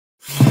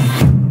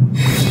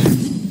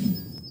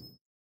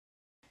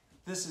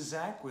This is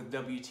Zach with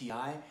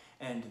WTI,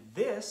 and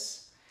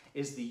this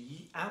is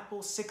the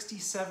Apple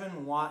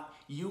 67 watt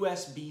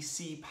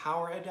USB-C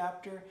power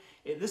adapter.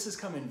 This has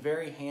come in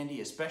very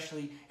handy,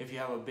 especially if you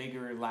have a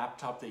bigger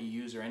laptop that you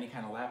use or any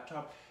kind of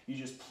laptop. You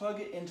just plug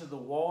it into the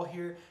wall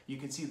here. You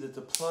can see that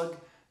the plug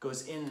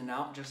goes in and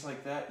out just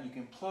like that. You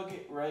can plug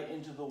it right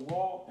into the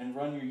wall and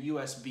run your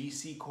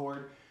USB-C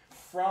cord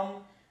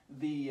from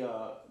the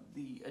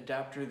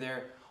adapter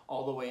there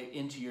all the way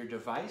into your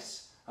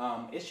device.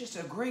 It's just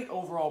a great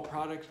overall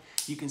product.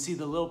 You can see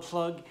the little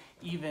plug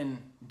even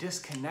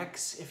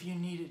disconnects if you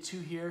need it to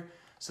here.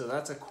 So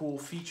that's a cool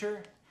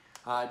feature.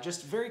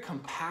 Just very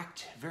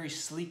compact, very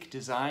sleek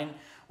design.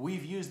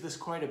 We've used this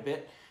quite a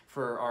bit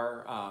for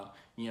our,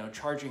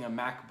 charging a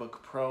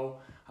MacBook Pro.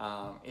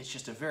 It's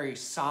just a very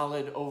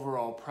solid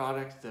overall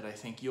product that I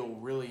think you'll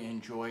really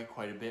enjoy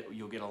quite a bit.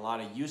 You'll get a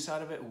lot of use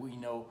out of it.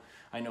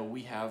 I know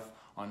we have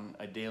on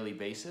a daily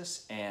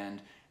basis,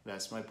 and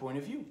that's my point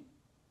of view.